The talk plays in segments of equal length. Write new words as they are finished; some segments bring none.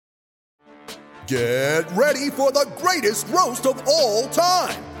Get ready for the greatest roast of all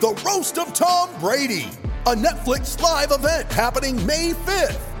time, the Roast of Tom Brady, a Netflix live event happening May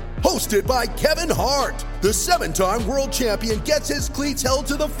 5th. Hosted by Kevin Hart, the 7-time world champion gets his cleats held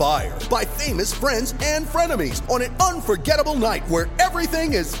to the fire by famous friends and frenemies on an unforgettable night where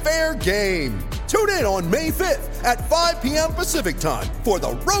everything is fair game. Tune in on May 5th at 5 p.m. Pacific time for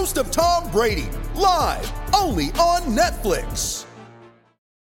the Roast of Tom Brady, live only on Netflix.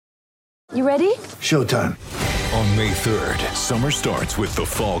 You ready? Showtime. On May 3rd, summer starts with The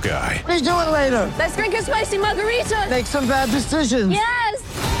Fall Guy. Let's do it later. Let's drink a spicy margarita. Make some bad decisions. Yes!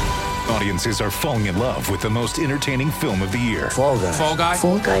 Audiences are falling in love with the most entertaining film of the year. Fall Guy. Fall Guy?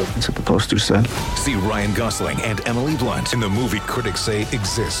 Fall guy. That's what the poster said. See Ryan Gosling and Emily Blunt in the movie critics say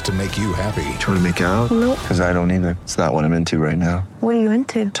exists to make you happy. Trying to make it out? Nope. Because I don't either. It's not what I'm into right now. What are you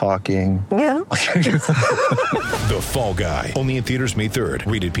into? Talking. Yeah. The Fall Guy. Only in theaters May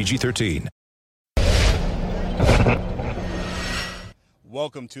 3rd. Rated PG-13.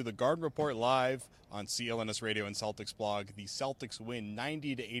 Welcome to the Garden Report live on CLNS Radio and Celtics blog. The Celtics win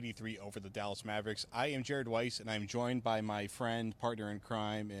 90-83 over the Dallas Mavericks. I am Jared Weiss, and I'm joined by my friend, partner in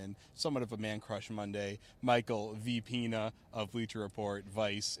crime, and somewhat of a man crush Monday, Michael V. Pina of Bleacher Report,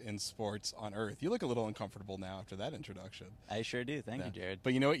 Vice, and Sports on Earth. You look a little uncomfortable now after that introduction. I sure do. Thank you, Jared.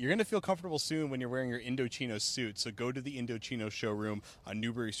 But you know what? You're going to feel comfortable soon when you're wearing your Indochino suit. So go to the Indochino showroom on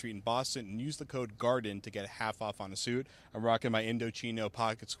Newbury Street in Boston and use the code GARDEN to get half off on a suit. I'm rocking my Indochino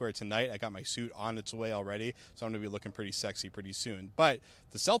pocket square tonight. I got my suit on its way already, so I'm going to be looking pretty sexy pretty soon. But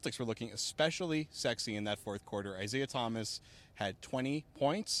the Celtics were looking especially sexy in that fourth quarter. Isaiah Thomas had 20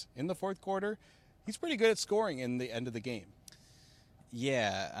 points in the fourth quarter. He's pretty good at scoring in the end of the game.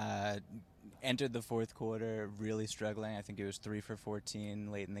 Yeah, entered the fourth quarter really struggling. I think he was 3 for 14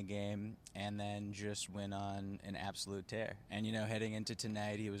 late in the game, and then just went on an absolute tear. And, you know, heading into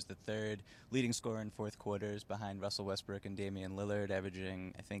tonight, he was the third leading scorer in fourth quarters behind Russell Westbrook and Damian Lillard,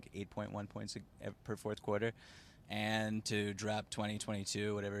 averaging, I think, 8.1 points per fourth quarter. And to drop 20,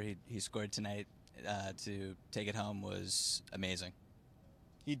 22, whatever he scored tonight, to take it home was amazing.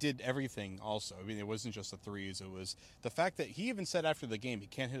 He did everything also. I mean, it wasn't just the threes. It was the fact that he even said after the game he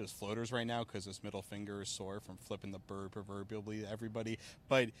can't hit his floaters right now because his middle finger is sore from flipping the bird proverbially to everybody.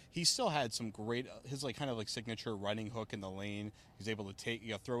 But he still had some great, his like kind of like signature running hook in the lane. He's able to take,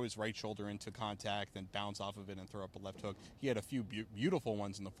 throw his right shoulder into contact, then bounce off of it and throw up a left hook. He had a few beautiful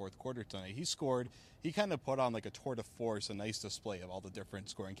ones in the fourth quarter tonight. He scored. He kind of put on like a tour de force, a nice display of all the different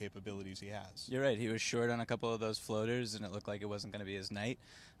scoring capabilities he has. You're right. He was short on a couple of those floaters, and it looked like it wasn't going to be his night.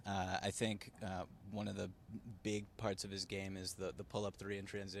 I think one of the big parts of his game is the pull-up three in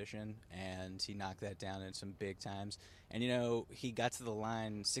transition, and he knocked that down in some big times. And, you know, he got to the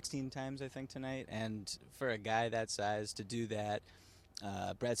line 16 times, I think, tonight. And for a guy that size to do that,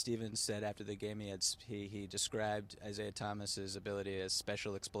 Brad Stevens said after the game he described Isaiah Thomas's ability as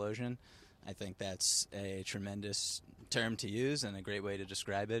special explosion. I think that's a tremendous term to use and a great way to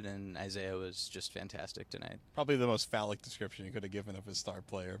describe it, and Isaiah was just fantastic tonight. Probably the most phallic description you could have given of his star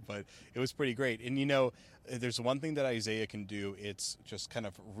player, but it was pretty great. And, you know, there's one thing that Isaiah can do. It's just kind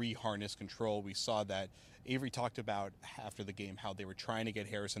of re-harness control. We saw that Avery talked about after the game how they were trying to get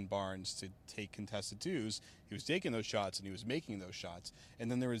Harrison Barnes to take contested twos. He was taking those shots and he was making those shots. And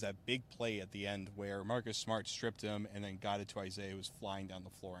then there was that big play at the end where Marcus Smart stripped him and then got it to Isaiah, who was flying down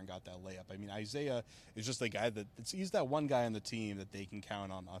the floor and got that layup. I mean, Isaiah is just a guy he's that one guy on the team that they can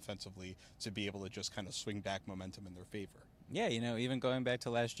count on offensively to be able to just kind of swing back momentum in their favor. Yeah, you know, even going back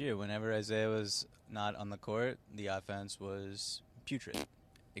to last year, whenever Isaiah was not on the court, the offense was putrid.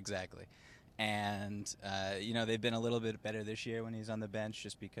 Exactly. And, you know, they've been a little bit better this year when he's on the bench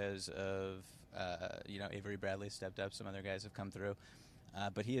just because of, you know, Avery Bradley stepped up. Some other guys have come through.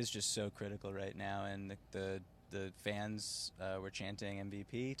 But he is just so critical right now. And the fans were chanting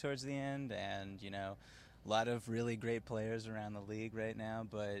MVP towards the end. And, you know, a lot of really great players around the league right now.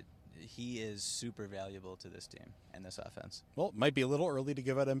 But he is super valuable to this team and this offense. Well, it might be a little early to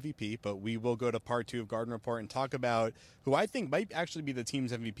give out MVP, but we will go to part 2 of Garden Report and talk about who I think might actually be the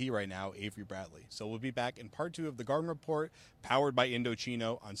team's MVP right now, Avery Bradley. So we'll be back in part 2 of the Garden Report, powered by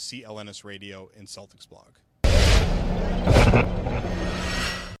Indochino on CLNS Radio and Celtics blog.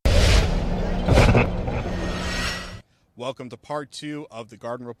 Welcome to part 2 of the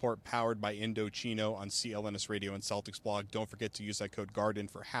Garden Report, powered by Indochino on CLNS Radio and Celtics blog. Don't forget to use that code GARDEN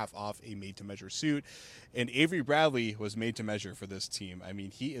for half off a made-to-measure suit. And Avery Bradley was made to measure for this team. I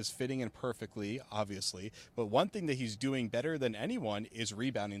mean, he is fitting in perfectly, obviously. But one thing that he's doing better than anyone is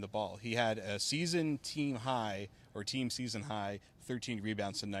rebounding the ball. He had a team season high, 13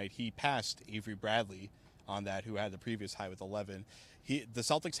 rebounds tonight. He passed Avery Bradley on that, who had the previous high with 11. The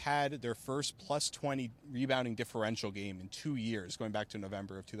Celtics had their first plus 20 rebounding differential game in 2 years, going back to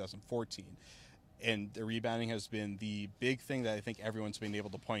November of 2014. And the rebounding has been the big thing that I think everyone's been able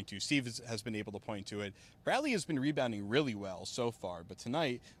to point to. Steve has been able to point to it. Bradley has been rebounding really well so far, but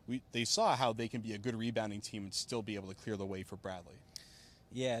tonight they saw how they can be a good rebounding team and still be able to clear the way for Bradley.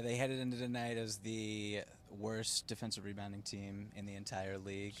 Yeah, they headed into the night as the worst defensive rebounding team in the entire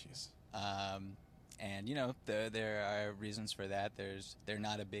league. And, you know, there are reasons for that. They're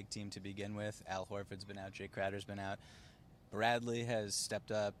not a big team to begin with. Al Horford's been out. Jay Crowder's been out. Bradley has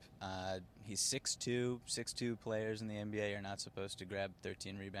stepped up. He's 6'2". 6'2" players in the NBA are not supposed to grab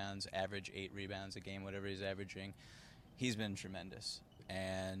 13 rebounds, average 8 rebounds a game, whatever he's averaging. He's been tremendous.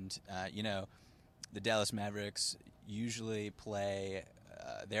 And, you know, the Dallas Mavericks usually play,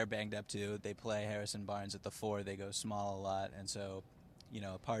 they're banged up too. They play Harrison Barnes at the 4. They go small a lot. And so, you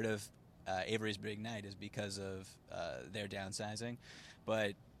know, part of Avery's big night is because of their downsizing.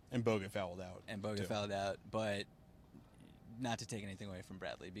 And Bogut fouled out. But not to take anything away from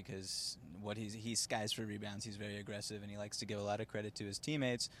Bradley, because he skies for rebounds. He's very aggressive, and he likes to give a lot of credit to his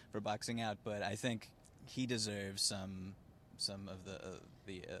teammates for boxing out. But I think he deserves some of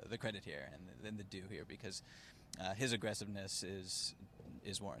the credit here and the due here, because his aggressiveness is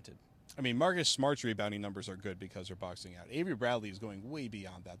warranted. I mean, Marcus Smart's rebounding numbers are good because they're boxing out. Avery Bradley is going way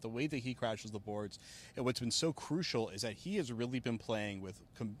beyond that. The way that he crashes the boards, and what's been so crucial is that he has really been playing with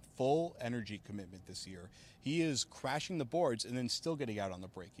full energy commitment this year. He is crashing the boards and then still getting out on the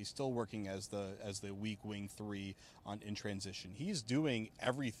break. He's still working as the weak wing 3 in transition. He's doing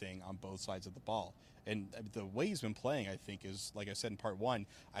everything on both sides of the ball. And the way he's been playing, I think, is, like I said in part 1,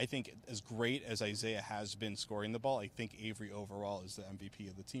 I think as great as Isaiah has been scoring the ball, I think Avery overall is the MVP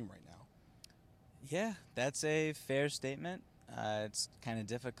of the team right now. Yeah, that's a fair statement. It's kind of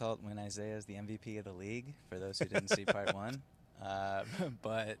difficult when Isaiah is the MVP of the league, for those who didn't see part 1.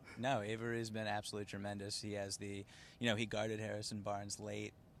 But no, Avery's been absolutely tremendous. He has he guarded Harrison Barnes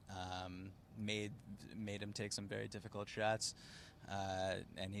late, made him take some very difficult shots.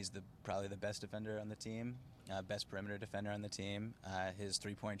 And he's probably the best defender on the team, best perimeter defender on the team. His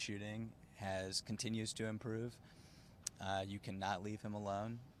three-point shooting continues to improve. You cannot leave him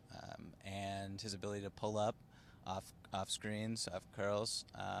alone. And his ability to pull up off screens, off curls,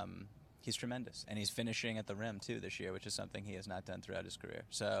 he's tremendous. And he's finishing at the rim, too, this year, which is something he has not done throughout his career.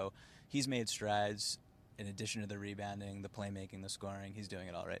 So he's made strides in addition to the rebounding, the playmaking, the scoring. He's doing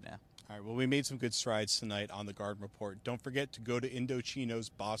it all right now. All right, well, we made some good strides tonight on the Garden Report. Don't forget to go to Indochino's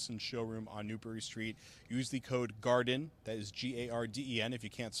Boston showroom on Newbury Street. Use the code GARDEN, that is GARDEN if you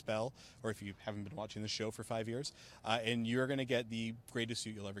can't spell, or if you haven't been watching the show for 5 years, and you're going to get the greatest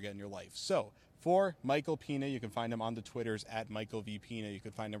suit you'll ever get in your life. So, for Michael Pina, you can find him on the Twitters at Michael V. Pina. You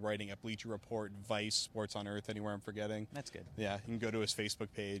can find him writing at Bleacher Report, Vice, Sports on Earth, anywhere I'm forgetting. That's good. Yeah, you can go to his Facebook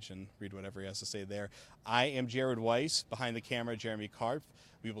page and read whatever he has to say there. I am Jared Weiss. Behind the camera, Jeremy Karpf.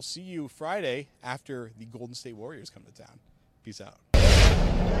 We will see you Friday after the Golden State Warriors come to town. Peace out.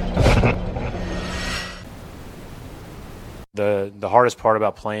 The hardest part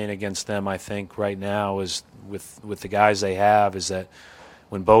about playing against them, I think, right now is with the guys they have, is that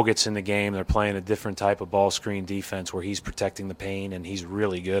when Bogut's in the game, they're playing a different type of ball screen defense where he's protecting the paint, and he's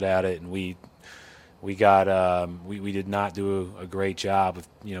really good at it. And we did not do a great job of,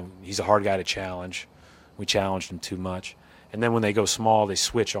 he's a hard guy to challenge. We challenged him too much. And then when they go small, they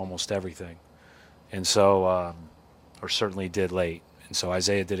switch almost everything. And so, or certainly did late. And so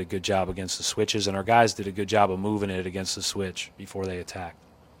Isaiah did a good job against the switches, and our guys did a good job of moving it against the switch before they attacked.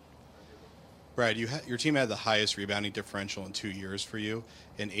 Brad, your team had the highest rebounding differential in 2 years for you,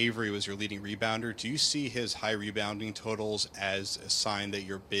 and Avery was your leading rebounder. Do you see his high rebounding totals as a sign that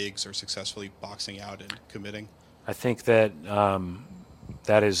your bigs are successfully boxing out and committing? I think that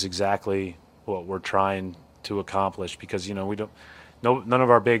that is exactly what we're trying to accomplish, because none of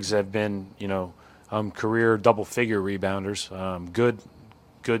our bigs have been career double-figure rebounders.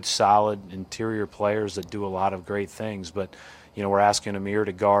 Good, solid interior players that do a lot of great things, but we're asking Amir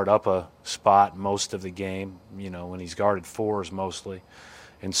to guard up a spot most of the game, when he's guarded 4s mostly.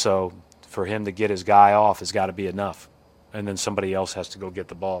 And so for him to get his guy off has got to be enough. And then somebody else has to go get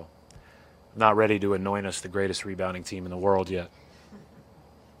the ball. Not ready to anoint us the greatest rebounding team in the world yet.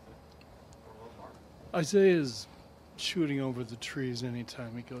 Isaiah's shooting over the trees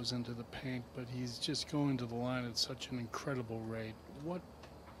anytime he goes into the paint, but he's just going to the line at such an incredible rate. What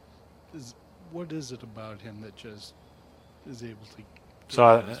is it about him that just is able to? So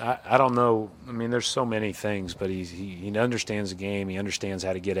I don't know. I mean, there's so many things, but he understands the game. He understands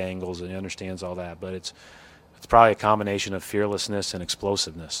how to get angles, and he understands all that. But it's probably a combination of fearlessness and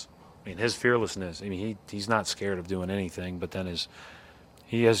explosiveness. I mean, his fearlessness. I mean, he's not scared of doing anything. But then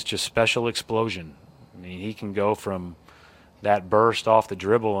he has just special explosion. I mean, he can go from that burst off the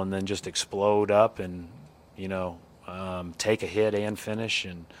dribble and then just explode up and, take a hit and finish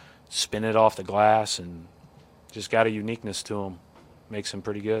and spin it off the glass, and just got a uniqueness to him. Makes him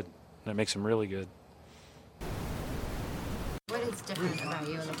pretty good. That makes him really good. What is different about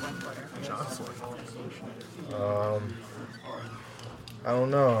you in the fourth quarter? I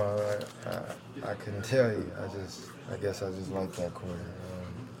don't know. I couldn't tell you. I guess I just like that quarter.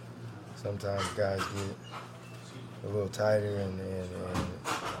 Sometimes guys get a little tighter and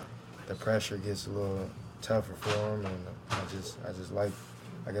the pressure gets a little tougher for them, and I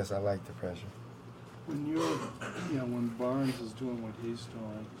guess I like the pressure. When Barnes is doing what he's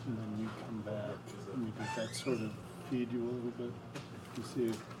doing, and then you come back, does that sort of feed you a little bit? You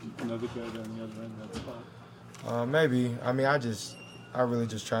see another guy down the other end of that spot? Maybe. I mean, I really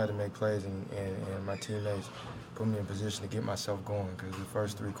just tried to make plays, and my teammates put me in position to get myself going, because the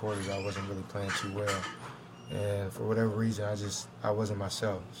first 3 quarters I wasn't really playing too well. And for whatever reason, I wasn't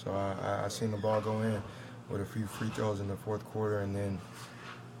myself. So I seen the ball go in with a few free throws in the fourth quarter, and then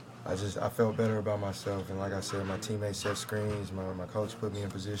I felt better about myself. And like I said, my teammates set screens, my coach put me in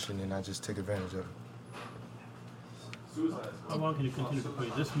position, and I just took advantage of it. How long can you continue to play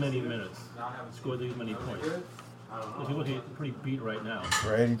this many minutes, score these many points? Because you're looking pretty beat right now.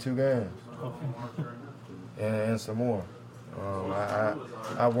 For 82 games. And some more.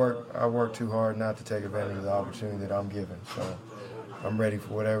 I work too hard not to take advantage of the opportunity that I'm given. So I'm ready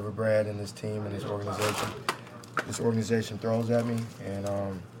for whatever Brad and his team and his organization throws at me, and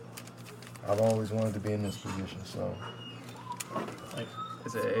I've always wanted to be in this position. So. Thanks.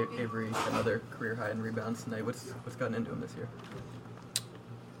 Is Avery another career high in rebounds tonight? What's gotten into him this year?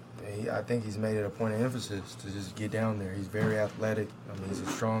 I think he's made it a point of emphasis to just get down there. He's very athletic. I mean, he's a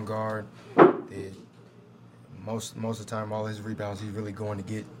strong guard. Most of the time, all his rebounds he's really going to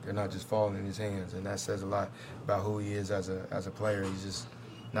get. They're not just falling in his hands, and that says a lot about who he is as a player. He's just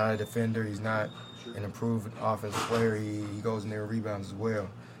not a defender. He's not an improved offensive player. He goes in there and rebounds as well.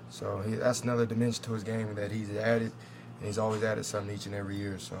 So that's another dimension to his game that he's added, and he's always added something each and every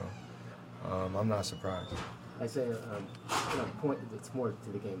year. So I'm not surprised. Isaiah, point. It's more to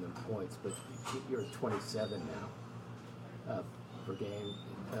the game than points, but you're 27 now per game.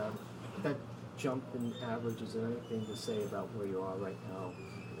 That jump in average, is there anything to say about where you are right now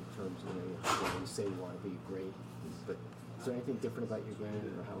in terms of, you say you want to be great, but is there anything different about your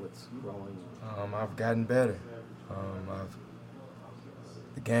game or how it's growing? I've gotten better.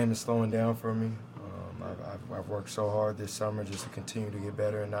 The game is slowing down for me. I've worked so hard this summer just to continue to get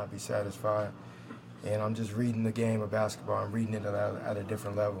better and not be satisfied. And I'm just reading the game of basketball. I'm reading it at a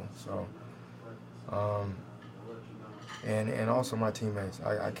different level. So, and also my teammates.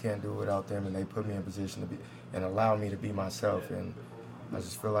 I can't do it without them, and they put me in position to be and allow me to be myself. And I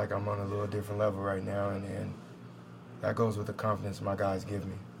just feel like I'm on a little different level right now, and that goes with the confidence my guys give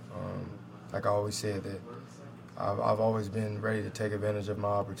me. Like I always said, that I've always been ready to take advantage of my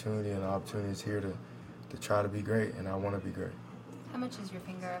opportunity, and the opportunity is here to try to be great, and I want to be great. How much is your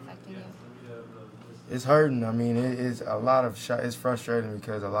finger affecting you? It's hurting. I mean, it's a lot of it's frustrating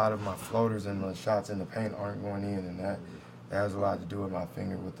because a lot of my floaters and my shots in the paint aren't going in, and that has a lot to do with my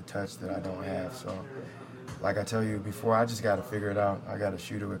finger, with the touch that I don't have. So, like I tell you before, I just got to figure it out. I got to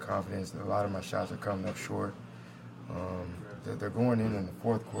shoot it with confidence. A lot of my shots are coming up short. They're going in the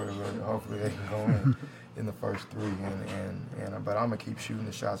fourth quarter, but hopefully they can go in the first 3. But I'm gonna keep shooting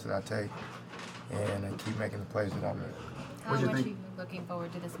the shots that I take and keep making the plays that I make. How much are you looking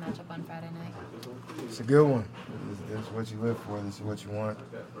forward to this matchup on Friday night? It's a good one. This is what you live for. This is what you want.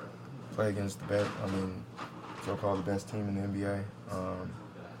 Play against the best, so-called the best team in the NBA.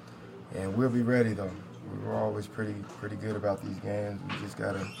 And we'll be ready, though. We're always pretty good about these games. We just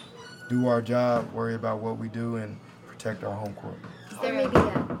got to do our job, worry about what we do, and protect our home court. Is there maybe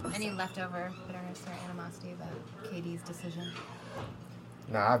any leftover bitterness or animosity about KD's decision?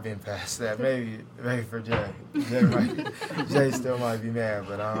 Nah, I've been past that. Maybe for Jay. Jay still might be mad,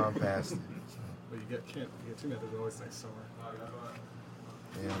 but I'm past it. Well, you get teammates that always say sorry.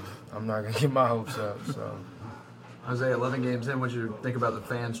 Yeah, I'm not gonna get my hopes up. So, Isaiah, 11 games in, what do you think about the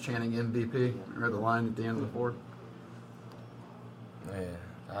fans chanting MVP or the line at the end of the fourth? Man,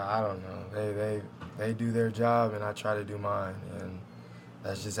 I don't know. They do their job, and I try to do mine, and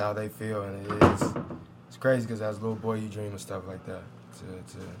that's just how they feel. And it's crazy because as a little boy, you dream of stuff like that.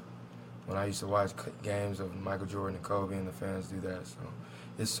 When I used to watch games of Michael Jordan and Kobe, and the fans do that, so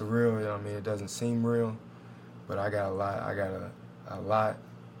it's surreal. I mean, it doesn't seem real, but I got a lot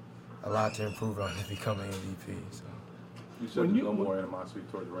to improve on to become an MVP. So. You said there's no more animosity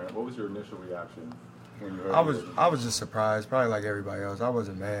toward Durant. What was your initial reaction when you heard I was just surprised, probably like everybody else. I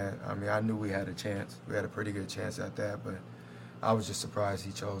wasn't mad. I mean, I knew we had a chance. We had a pretty good chance at that, but I was just surprised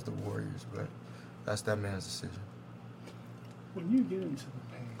he chose the Warriors. But that's that man's decision. When you get into the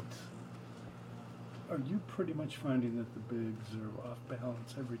paint, are you pretty much finding that the bigs are off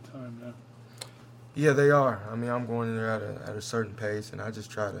balance every time now? Yeah, they are. I mean, I'm going in there at a certain pace, and I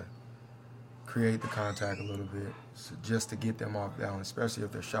just try to create the contact a little bit just to get them off balance, especially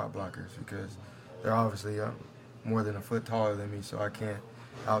if they're shot blockers, because they're obviously more than a foot taller than me, so I can't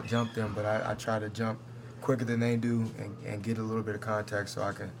out-jump them, but I try to jump quicker than they do and get a little bit of contact so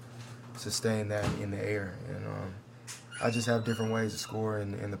I can sustain that in the air. And I just have different ways to score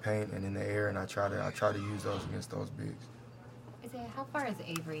in the paint and in the air, and I try to use those against those bigs. Isaiah, how far has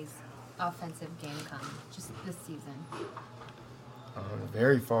Avery's offensive game come just this season?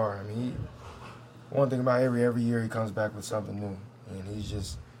 Very far. I mean, one thing about every year he comes back with something new, and he's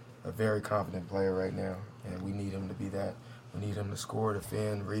just a very confident player right now, and we need him to be that. We need him to score,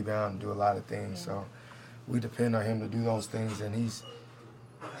 defend, rebound, and do a lot of things. So we depend on him to do those things, and he's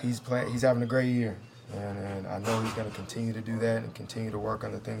having a great year, and I know he's going to continue to do that and continue to work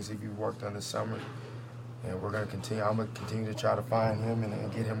on the things that you've worked on this summer. And we're going to continue. I'm going to continue to try to find him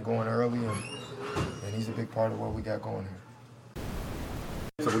and get him going early, and he's a big part of what we got going here.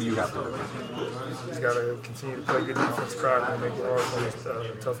 So what do you have to do? Just got to continue to play good defense, crowd, and make it hard for as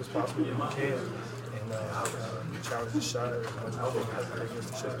tough as possible when you can, and challenge the shot as much as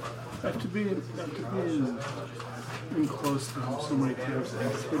the shot. After being in close to him so many times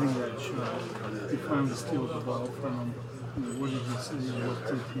and hitting that shot, you finally steal the ball from him. What did he say? What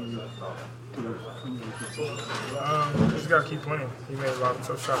did he do? Just got to keep playing. He made a lot of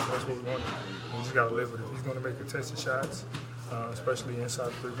tough shots. That's what we wanted. We just got to live with it. He's going to make contested shots, especially inside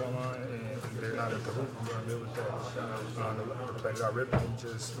the three-point line, and they're not at the hoop. We're going to deal with that. The play got ripped. He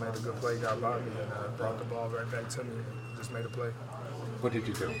just made a good play, got by me, and brought the ball right back to me, and just made a play. What did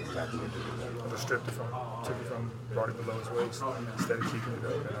you do exactly? I just stripped it from him, took it from him, brought it below his waist, instead of keeping it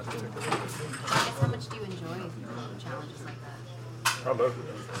up, and I just took it. How much do you enjoy challenges like that? I love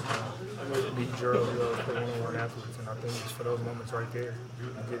it. Beat Gerald, play one-on-one afterwards, and I think it's for those moments right there, you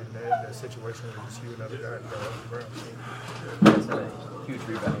get in that situation where it's you and another guy, you go off the ground. It's a huge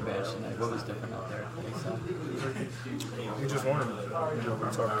rebounding bench tonight. What was different out there? We just wanted it. We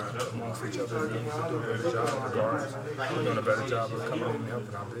talked amongst each other and to do a better job of the guards. We're doing a better job of coming in and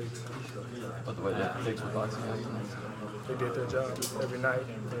helping our bigs. But the way that the bigs were boxing out tonight. They did their job every night.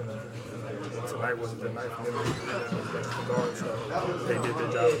 And tonight wasn't the night for them against the guards, so they did their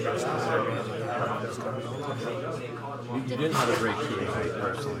job and got You didn't have a great shooting night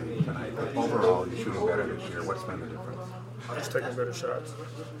personally tonight, but overall you're shooting better this year. What's been the difference? Just taking better shots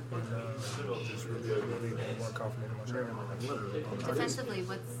and just really being more confident in my shot. Defensively,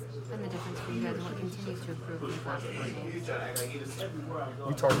 what's been the difference for you guys and what continues to improve in the past 4 games?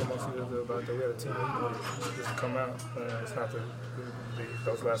 We talked amongst each other about that. We had a team just to come out. It's not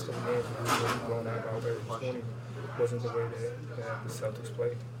those last couple games we were blown out by 20 wasn't the way that the Celtics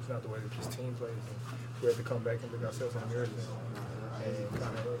played. It's not the way that this team plays. We had to come back and look ourselves in the mirror and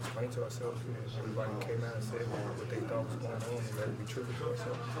kind of explain to ourselves. Everybody came out and said what they thought was going on and let it be true to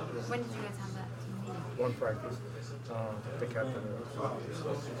ourselves. When did you guys have that team meeting? One practice. I think after I want to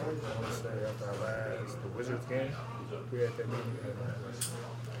say after the Wizards game, we had that meeting.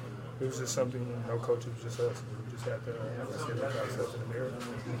 It was just something, no coach, it was just us. We just had to, like I said, look ourselves in the mirror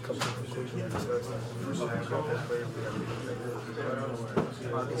and come to the conclusion that it's us. And we just had that player.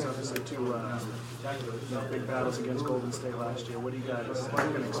 Marcus, obviously, two big battles against Golden State last year. What are you going to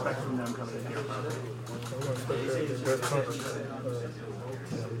expect from them coming in here? We're going to expect their best punch.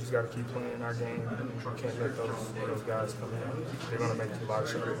 We just got to keep playing our game. We can't let those guys come in. They're going to make a lot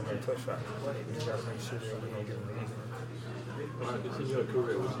of shots. They're going to make tough shots. We just got to make sure that we're going to get them easy. In your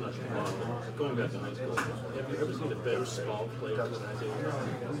career, going back to high school, have you ever seen a better small player than Isaiah?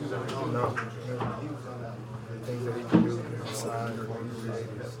 No. The things that he can do inside or what he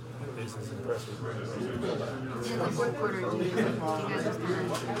creates is impressive. In the fourth quarter, do you guys just kind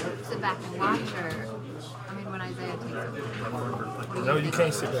of sit back and watch, or, I mean, when Isaiah takes it? No, you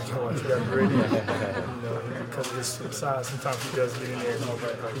can't sit back and watch. You got to be ready. Because of his size, sometimes he does get in there and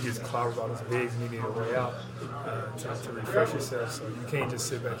he gets clobbered by his bigs and you need a way out to refresh yourself. So you can't just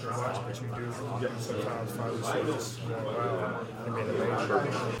sit back and watch, but you do sometimes find yourself just going around and being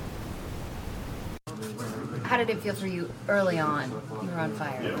amazing. How did it feel for you early on? You were on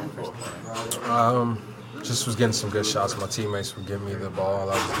fire in that first quarter. Just was getting some good shots. My teammates were giving me the ball.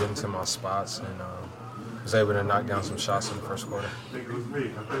 I was getting to my spots, and was able to knock down some shots in the first quarter.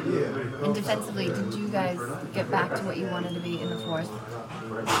 And defensively, did you guys get back to what you wanted to be in the fourth?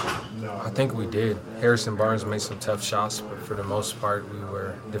 I think we did. Harrison Barnes made some tough shots, but for the most part, we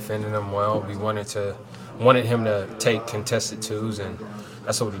were defending him well. We wanted him to take contested twos, and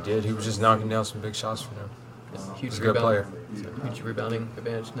that's what he did. He was just knocking down some big shots for them. He's a good player. Huge rebounding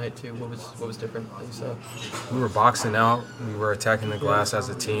advantage tonight too. What was different that you saw? We were boxing out. We were attacking the glass as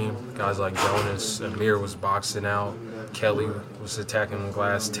a team. Guys like Jonas, Amir was boxing out. Kelly was attacking the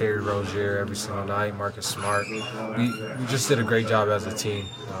glass. Terry Rozier every single night. Marcus Smart. We just did a great job as a team,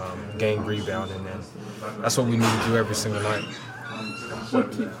 game rebounding, and that's what we need to do every single night. Do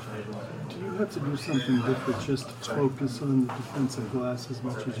you have to do something different just to focus on the defensive glass as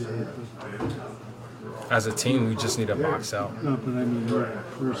much as you have to? As a team, we just need to box out. No, but I mean you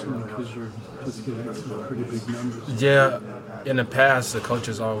personally, because you're just getting some pretty big numbers. Yeah, in the past, the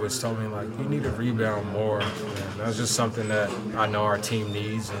coaches always told me, like, you need to rebound more. And that's just something that I know our team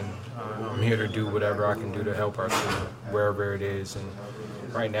needs, and I'm here to do whatever I can do to help our team, wherever it is. And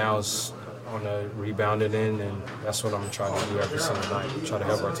right now, it's on the rebounding end, and that's what I'm trying to do every single night, try to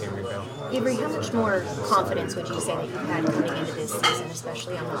help our team rebound. Avery, how much more confidence would you say that you had coming into this season,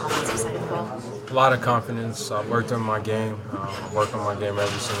 especially on the offensive side of the ball? A lot of confidence. I worked on my game. I work on my game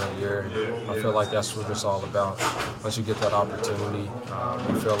every single year. I feel like that's what it's all about. Once you get that opportunity,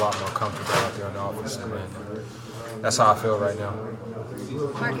 you feel a lot more comfortable out there on the offensive end. That's how I feel right now.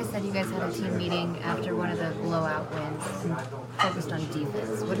 Marcus said you guys had a team meeting after one of the blowout wins and focused on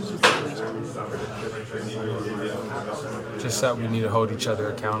defense. What did you say to each other? Just that we need to hold each other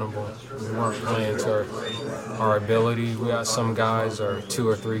accountable. We weren't playing to our ability. We got some guys, or 2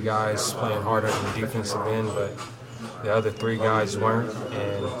 or 3 guys, playing harder on the defensive end, but the other 3 guys weren't,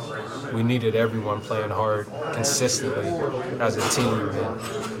 and we needed everyone playing hard consistently as a team. And,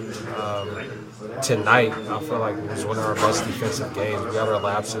 tonight, I feel like it was one of our best defensive games. We had our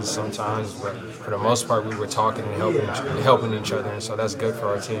lapses sometimes, but for the most part, we were talking and helping each other, and so that's good for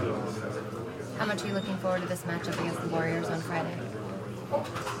our team. How much are you looking forward to this matchup against the Warriors on Friday?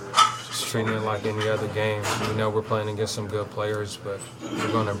 Just treating it like any other game. We know we're playing against some good players, but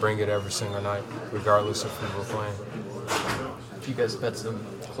we're going to bring it every single night, regardless of who we're playing. You guys have had some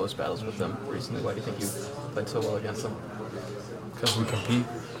close battles with them recently. Why do you think you played so well against them? Because we compete,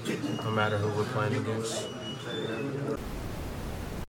 no matter who we're playing against.